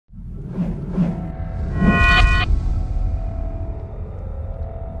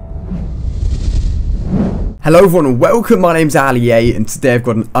Hello everyone and welcome, my name's Ali A and today I've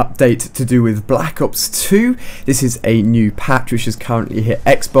got an update to do with Black Ops 2. This is a new patch which has currently hit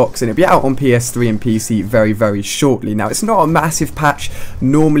Xbox and it'll be out on PS3 and PC very shortly. Now it's not a massive patch.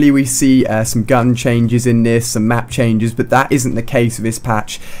 Normally we see some gun changes in this, some map changes, but that isn't the case with this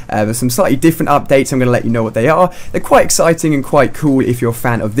patch. There's some slightly different updates. I'm going to let you know what they are. They're quite exciting and quite cool if you're a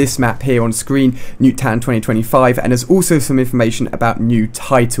fan of this map here on screen, Nuketown 2025, and there's also some information about new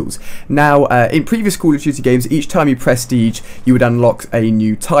titles. Now in previous Call of Duty games, each time you prestige you would unlock a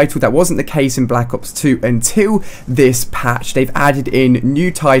new title. That wasn't the case in Black Ops 2 until this patch. They've added in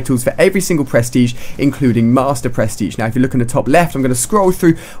new titles for every single prestige, including Master Prestige. Now if you look in the top left, I'm going to scroll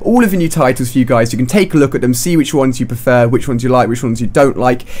through all of the new titles for you guys. You can take a look at them, see which ones you prefer, which ones you like, which ones you don't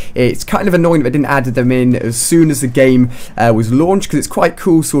like. It's kind of annoying that they didn't add them in as soon as the game was launched, because it's quite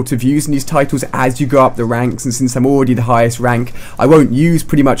cool sort of using these titles as you go up the ranks, and since I'm already the highest rank, I won't use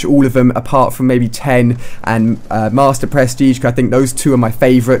pretty much all of them apart from maybe 10 and Master Prestige, because I think those two are my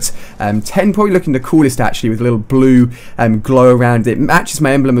favourites. 10 probably looking the coolest actually, with a little blue glow around it. It matches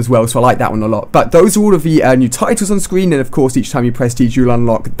my emblem as well, so I like that one a lot. But those are all of the new titles on screen, and of course each time you prestige you'll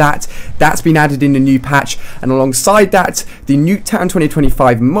unlock that. That's been added in the new patch, and alongside that the Nuketown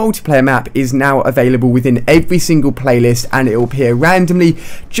 2025 multiplayer map is now available within every single playlist, and it will appear randomly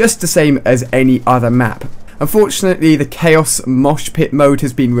just the same as any other map. Unfortunately, the Chaos Mosh Pit mode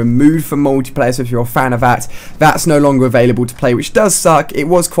has been removed from multiplayer, so if you're a fan of that, that's no longer available to play, which does suck. It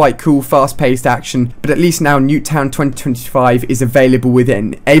was quite cool, fast-paced action, but at least now Nuketown 2025 is available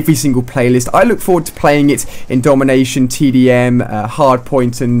within every single playlist. I look forward to playing it in Domination, TDM,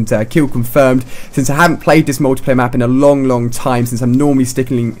 Hardpoint, and Kill Confirmed, since I haven't played this multiplayer map in a long time, since I'm normally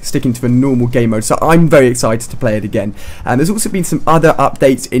sticking to the normal game mode, so I'm very excited to play it again. There's also been some other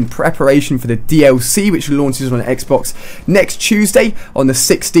updates in preparation for the DLC, which will launch on Xbox next Tuesday on the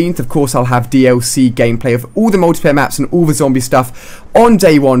 16th. Of course, I'll have DLC gameplay of all the multiplayer maps and all the zombie stuff on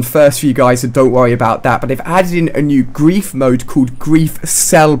day one first for you guys, so don't worry about that. But they've added in a new grief mode called Grief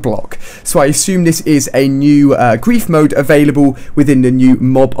Cell Block, so I assume this is a new grief mode available within the new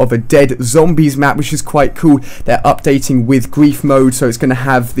Mob of the Dead Zombies map, which is quite cool. They're updating with grief mode, so it's going to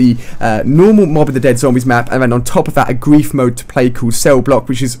have the normal Mob of the Dead Zombies map, and then on top of that a grief mode to play called Cell Block,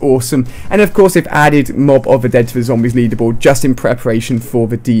 which is awesome. And of course they've added Mob of the Dead to the Zombies leaderboard just in preparation for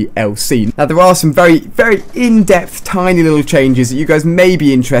the DLC. Now there are some very in-depth tiny little changes that you guys may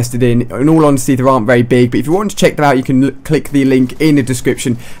be interested in. In all honesty, they aren't very big, but if you want to check them out you can click the link in the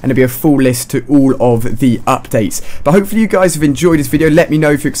description and there'll be a full list to all of the updates. But hopefully you guys have enjoyed this video. Let me know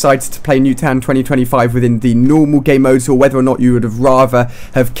if you're excited to play Nuketown 2025 within the normal game modes, or whether or not you would have rather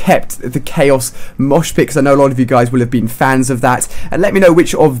have kept the Chaos Mosh Pit, because I know a lot of you guys will have been fans of that. And let me know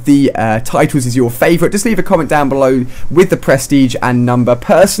which of the titles is your favourite. Just leave a comment down below with the prestige and number.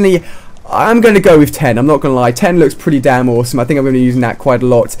 Personally, I'm going to go with 10. I'm not going to lie. 10 looks pretty damn awesome. I think I'm going to be using that quite a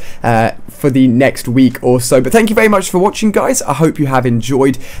lot for the next week or so. But thank you very much for watching, guys. I hope you have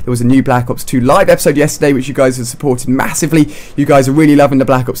enjoyed. There was a new Black Ops 2 live episode yesterday, which you guys have supported massively. You guys are really loving the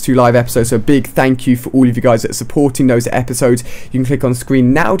Black Ops 2 live episode, so a big thank you for all of you guys that are supporting those episodes. You can click on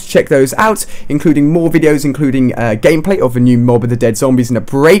screen now to check those out, including more videos, including gameplay of the new Mob of the Dead Zombies and a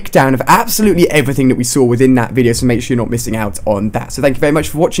breakdown of absolutely everything that we saw within that video, so make sure you're not missing out on that. So thank you very much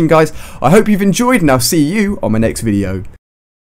for watching, guys. I hope you've enjoyed, and I'll see you on my next video.